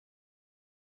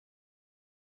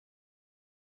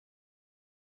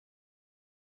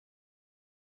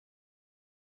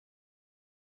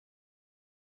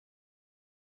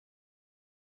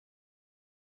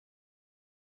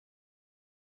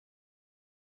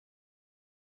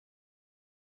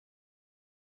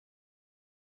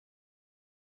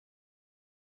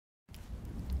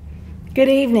Good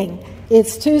evening.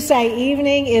 It's Tuesday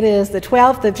evening. It is the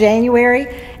 12th of January,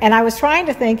 and I was trying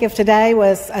to think if today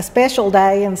was a special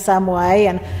day in some way,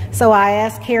 and so I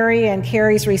asked Carrie, and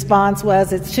Carrie's response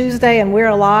was, it's Tuesday and we're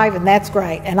alive, and that's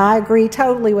great, and I agree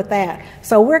totally with that.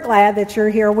 So we're glad that you're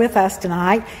here with us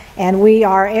tonight, and we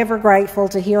are ever grateful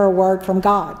to hear a word from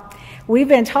God. We've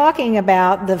been talking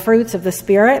about the fruits of the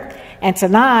Spirit, and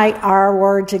tonight our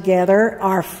word together,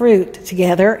 our fruit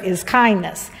together, is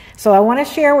kindness. So I want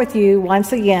to share with you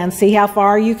once again, see how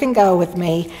far you can go with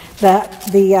me,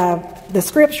 the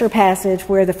scripture passage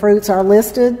where the fruits are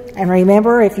listed. And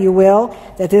remember, if you will,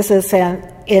 that this is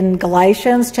in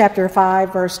Galatians chapter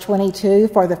 5, verse 22,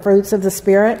 for the fruits of the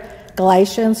Spirit.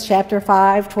 Galatians chapter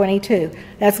 5, 22.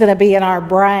 That's going to be in our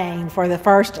brain for the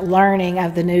first learning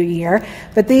of the new year.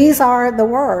 But these are the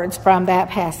words from that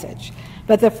passage.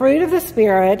 But the fruit of the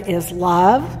Spirit is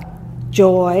love,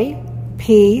 joy,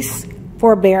 peace,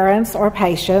 forbearance or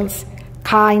patience,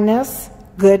 kindness,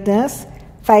 goodness,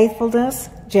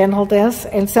 faithfulness, gentleness,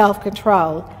 and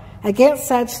self-control. Against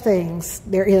such things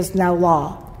there is no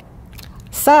law.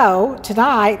 So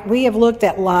tonight we have looked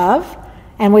at love,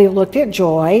 and we've looked at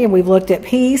joy, and we've looked at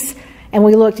peace, and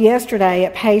we looked yesterday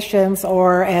at patience,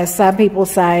 or as some people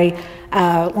say,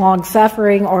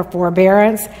 long-suffering or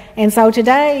forbearance. And so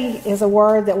today is a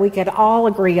word that we could all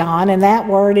agree on, and that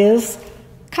word is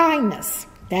kindness.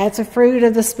 That's a fruit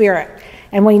of the Spirit.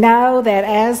 And we know that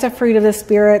as a fruit of the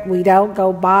Spirit, we don't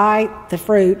go by the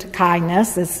fruit,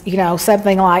 kindness. It's,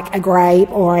 something like a grape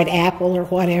or an apple or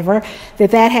whatever,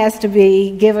 that has to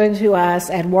be given to us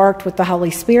and worked with the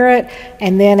Holy Spirit.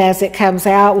 And then as it comes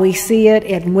out, we see it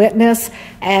in witness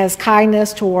as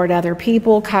kindness toward other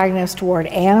people, kindness toward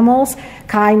animals,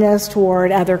 kindness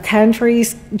toward other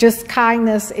countries. Just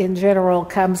kindness in general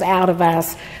comes out of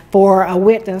us for a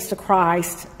witness to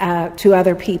Christ to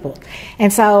other people.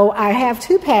 And so I have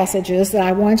two passages that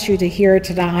I want you to hear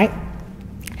tonight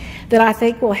that I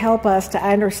think will help us to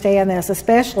understand this,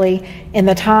 especially in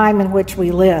the time in which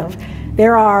we live.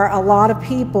 There are a lot of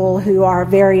people who are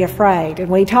very afraid, and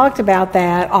we talked about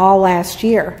that all last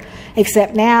year.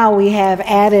 Except now we have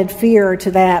added fear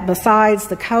to that besides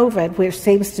the COVID, which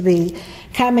seems to be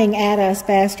coming at us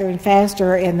faster and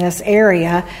faster in this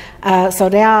area. So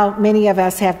now many of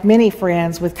us have many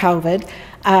friends with COVID.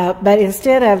 But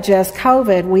instead of just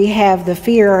COVID, we have the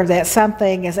fear that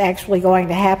something is actually going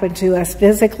to happen to us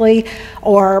physically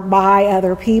or by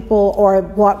other people or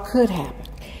what could happen.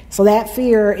 So that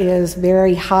fear is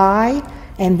very high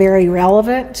and very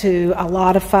relevant to a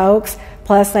lot of folks.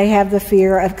 Plus, they have the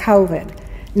fear of COVID.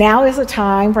 Now is a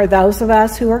time for those of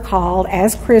us who are called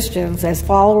as Christians, as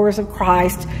followers of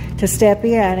Christ, to step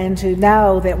in and to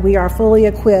know that we are fully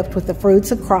equipped with the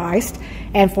fruits of Christ,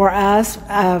 and for us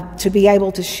to be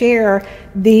able to share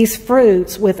these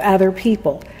fruits with other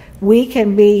people. We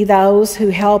can be those who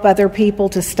help other people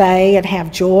to stay and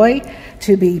have joy,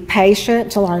 to be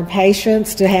patient, to learn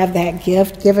patience, to have that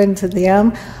gift given to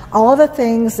them. All the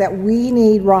things that we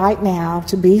need right now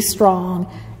to be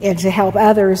strong and to help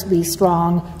others be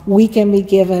strong, we can be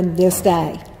given this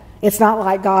day. It's not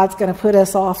like God's going to put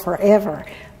us off forever,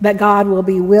 but God will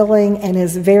be willing and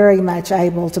is very much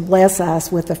able to bless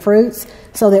us with the fruits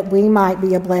so that we might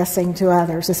be a blessing to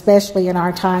others, especially in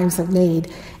our times of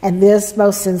need. And this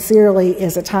most sincerely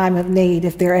is a time of need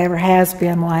if there ever has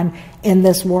been one in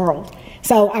this world.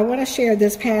 So I want to share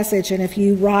this passage, and if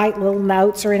you write little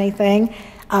notes or anything,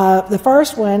 the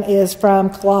first one is from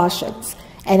Colossians,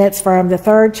 and it's from the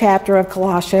 3rd chapter of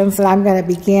Colossians, and I'm going to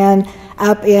begin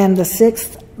up in the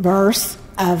 6th verse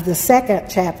of the 2nd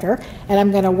chapter, and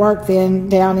I'm going to work then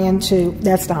down into,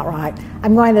 that's not right,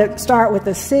 I'm going to start with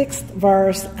the 6th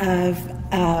verse of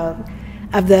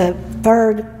the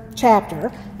 3rd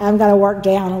chapter. I'm going to work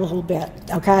down a little bit,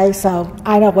 okay? So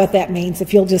I know what that means,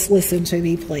 if you'll just listen to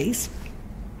me, please.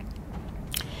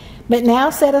 But now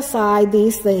set aside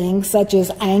these things such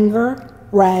as anger,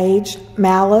 rage,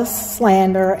 malice,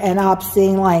 slander, and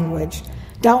obscene language.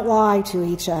 Don't lie to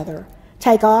each other.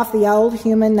 Take off the old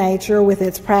human nature with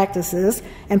its practices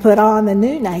and put on the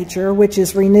new nature, which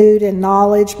is renewed in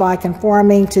knowledge by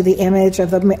conforming to the image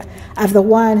of the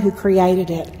one who created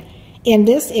it. In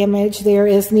this image there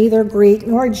is neither Greek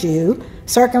nor Jew,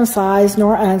 circumcised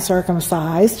nor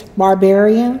uncircumcised,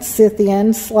 barbarian,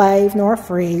 Scythian, slave nor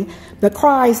free, but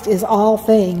Christ is all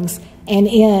things and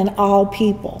in all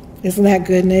people. Isn't that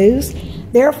good news?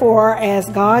 Therefore, as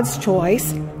God's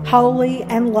choice, holy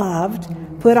and loved,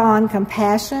 put on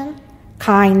compassion,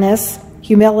 kindness,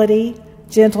 humility,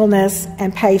 gentleness,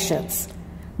 and patience.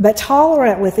 But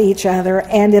tolerant with each other,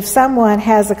 and if someone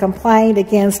has a complaint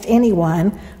against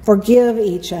anyone, forgive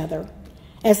each other.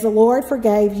 As the Lord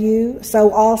forgave you,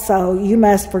 so also you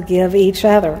must forgive each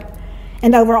other.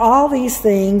 And over all these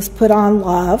things put on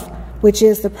love, which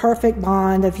is the perfect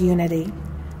bond of unity.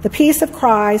 The peace of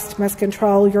Christ must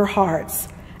control your hearts,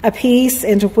 a peace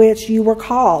into which you were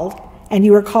called, and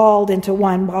you were called into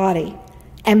one body.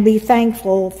 And be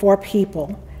thankful for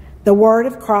people. The word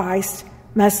of Christ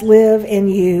must live in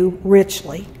you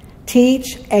richly.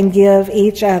 Teach and give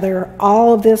each other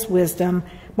all of this wisdom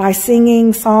by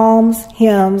singing psalms,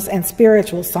 hymns, and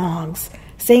spiritual songs.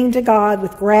 Sing to God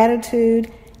with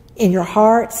gratitude in your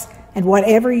hearts, and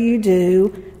whatever you do,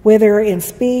 whether in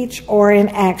speech or in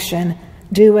action,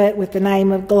 do it with the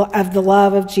name of the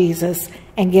love of Jesus,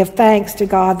 and give thanks to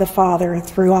God the Father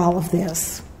through all of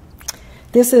this.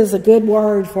 This is a good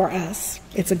word for us.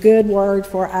 It's a good word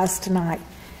for us tonight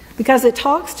because it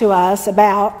talks to us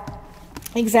about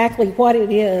exactly what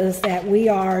it is that we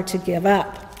are to give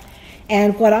up.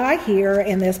 And what I hear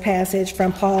in this passage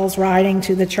from Paul's writing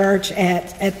to the church to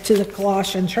the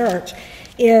Colossian church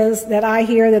is that I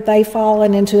hear that they've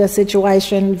fallen into a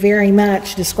situation very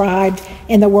much described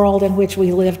in the world in which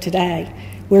we live today,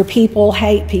 where people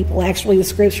hate people. Actually, the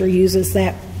scripture uses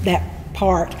that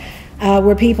part,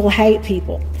 where people hate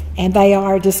people, and they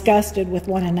are disgusted with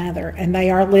one another, and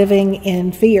they are living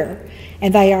in fear,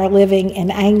 and they are living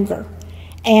in anger.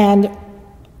 And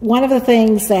one of the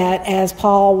things that, as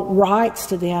Paul writes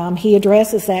to them, he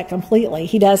addresses that completely.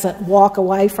 He doesn't walk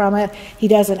away from it. He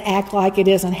doesn't act like it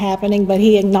isn't happening, but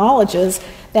he acknowledges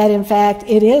that, in fact,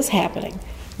 it is happening.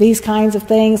 These kinds of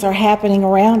things are happening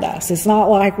around us. It's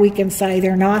not like we can say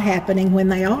they're not happening when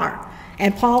they are.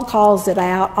 And Paul calls it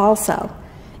out also.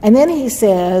 And then he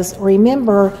says,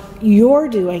 remember, you're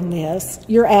doing this.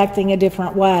 You're acting a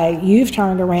different way. You've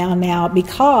turned around now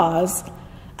because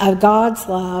of God's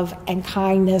love and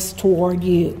kindness toward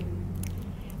you.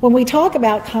 When we talk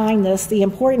about kindness, the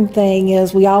important thing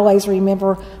is we always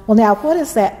remember, well, now, what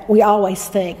is that? We always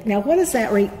think, now, what is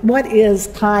that? What is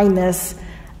kindness?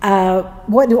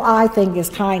 What do I think is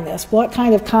kindness? What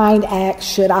kind of kind acts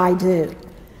should I do?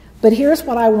 But here's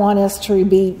what I want us to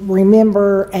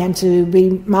remember and to be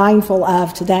mindful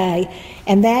of today,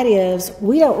 and that is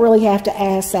we don't really have to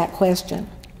ask that question.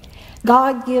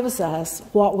 God gives us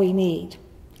what we need,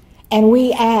 and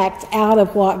we act out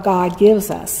of what God gives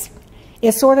us.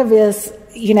 It sort of is,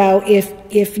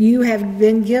 if you have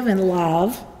been given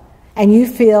love and you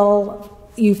feel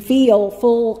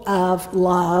full of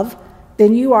love,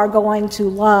 then you are going to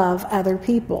love other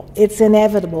people. It's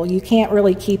inevitable. You can't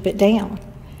really keep it down.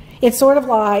 It's sort of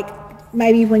like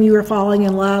maybe when you were falling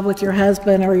in love with your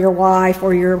husband or your wife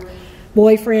or your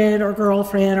boyfriend or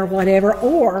girlfriend or whatever,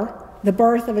 or the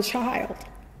birth of a child.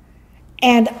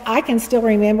 And I can still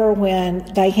remember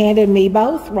when they handed me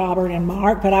both Robert and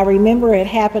Mark, but I remember it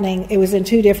happening. It was in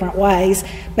two different ways,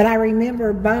 but I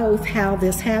remember both how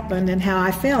this happened and how I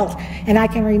felt. And I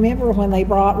can remember when they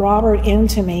brought Robert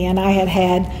into me, and I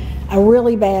had a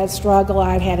really bad struggle.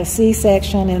 I'd had a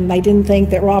C-section, and they didn't think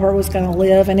that Robert was going to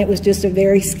live, and it was just a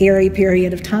very scary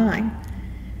period of time.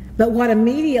 But what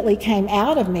immediately came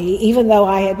out of me, even though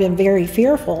I had been very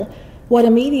fearful, what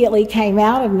immediately came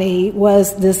out of me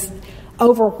was this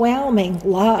overwhelming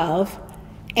love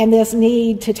and this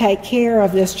need to take care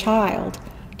of this child,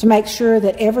 to make sure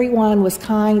that everyone was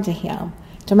kind to him,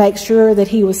 to make sure that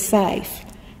he was safe.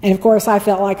 And of course, I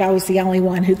felt like I was the only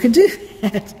one who could do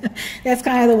that. That's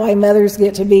kind of the way mothers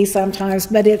get to be sometimes,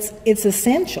 but it's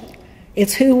essential.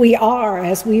 It's who we are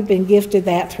as we've been gifted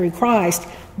that through Christ.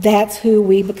 That's who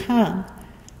we become.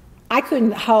 I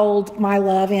couldn't hold my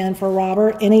love in for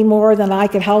Robert any more than I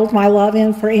could hold my love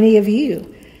in for any of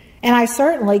you. And I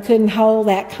certainly couldn't hold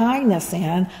that kindness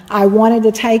in. I wanted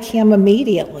to take him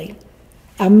immediately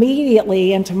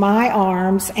into my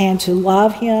arms and to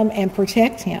love him and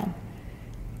protect him.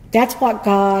 That's what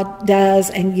God does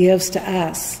and gives to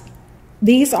us.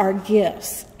 These are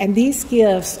gifts, and these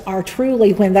gifts are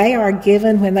truly, when they are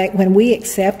given, when we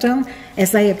accept them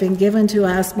as they have been given to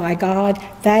us by God,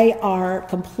 they are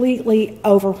completely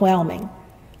overwhelming.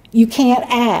 You can't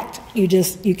act. You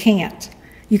can't.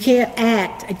 You can't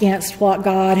act against what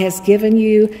God has given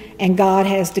you and God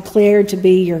has declared to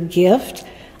be your gift.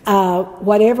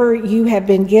 Whatever you have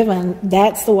been given,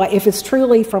 that's the way. If it's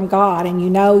truly from God and you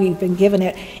know you've been given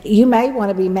it, you may want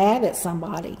to be mad at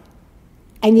somebody.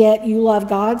 And yet you love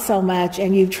God so much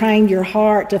and you've trained your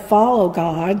heart to follow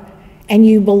God and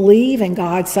you believe in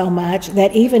God so much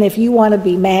that even if you want to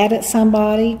be mad at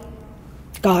somebody,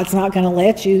 God's not going to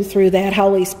let you through that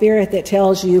Holy Spirit that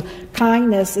tells you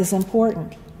kindness is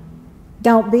important.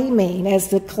 Don't be mean. As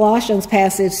the Colossians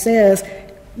passage says,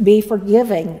 be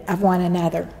forgiving of one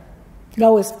another.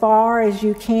 Go as far as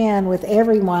you can with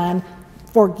everyone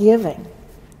forgiving.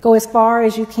 Go as far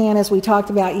as you can, as we talked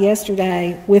about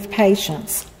yesterday, with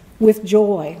patience, with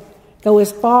joy. Go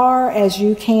as far as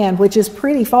you can, which is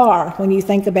pretty far when you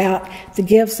think about the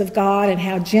gifts of God and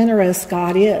how generous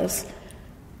God is.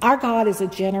 Our God is a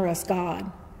generous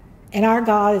God, and our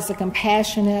God is a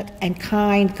compassionate and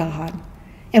kind God.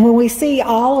 And when we see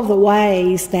all of the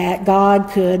ways that God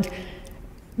could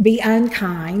be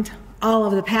unkind, all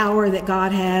of the power that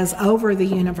God has over the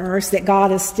universe, that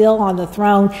God is still on the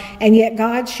throne, and yet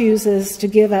God chooses to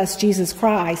give us Jesus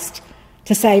Christ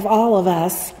to save all of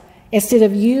us, instead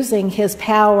of using his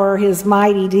power, his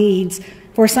mighty deeds,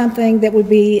 for something that would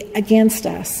be against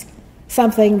us,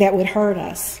 something that would hurt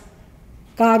us.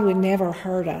 God would never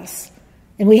hurt us.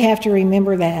 And we have to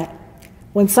remember that.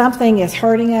 When something is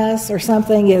hurting us or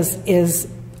something is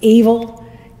evil,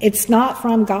 it's not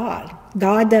from God.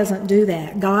 God doesn't do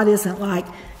that. God isn't like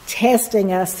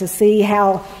testing us to see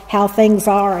how things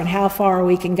are and how far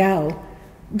we can go.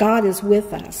 God is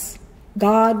with us.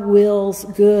 God wills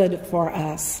good for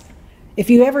us. If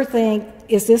you ever think,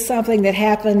 is this something that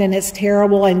happened and it's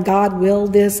terrible and God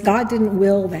willed this? God didn't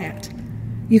will that.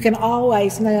 You can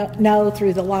always know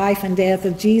through the life and death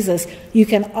of Jesus, you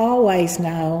can always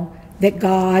know that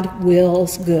God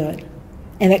wills good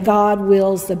and that God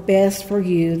wills the best for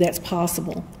you that's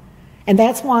possible. And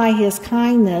that's why his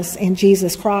kindness in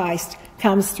Jesus Christ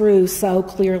comes through so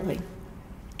clearly.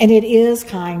 And it is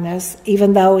kindness,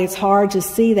 even though it's hard to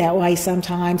see that way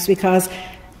sometimes, because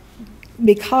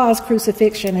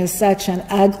crucifixion is such an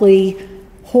ugly,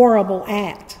 horrible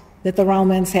act that the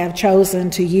Romans have chosen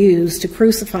to use to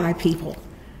crucify people.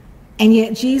 And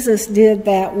yet Jesus did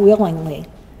that willingly,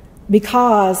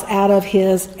 because out of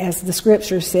his, as the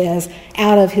scripture says,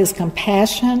 out of his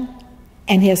compassion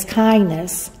and his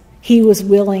kindness, he was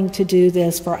willing to do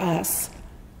this for us.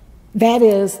 That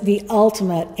is the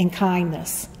ultimate in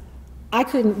kindness. I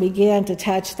couldn't begin to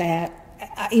touch that,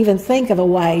 even think of a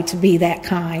way to be that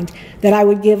kind, that I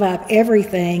would give up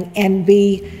everything and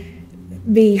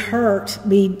be hurt,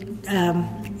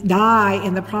 die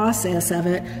in the process of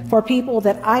it for people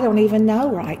that I don't even know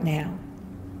right now.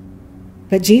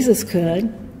 But Jesus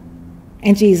could,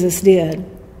 and Jesus did.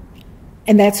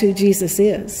 And that's who Jesus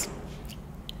is.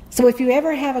 So if you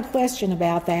ever have a question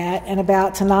about that and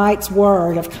about tonight's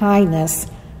word of kindness,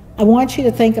 I want you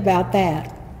to think about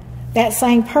that. That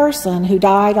same person who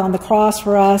died on the cross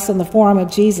for us in the form of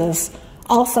Jesus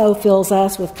also fills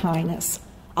us with kindness,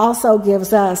 also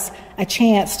gives us a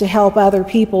chance to help other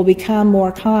people become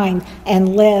more kind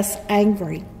and less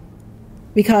angry.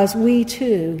 Because we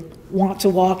too want to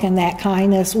walk in that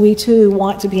kindness. We too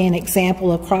want to be an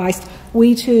example of Christ.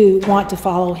 We too want to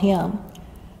follow him.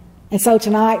 And so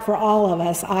tonight, for all of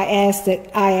us, I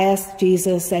ask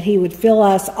Jesus that he would fill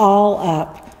us all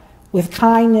up with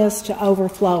kindness to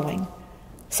overflowing,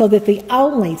 so that the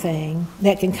only thing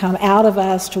that can come out of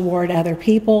us toward other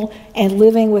people and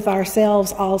living with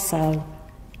ourselves also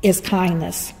is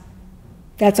kindness.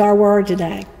 That's our word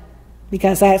today,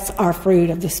 because that's our fruit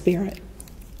of the Spirit.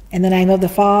 In the name of the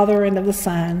Father, and of the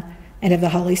Son, and of the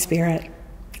Holy Spirit.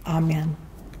 Amen.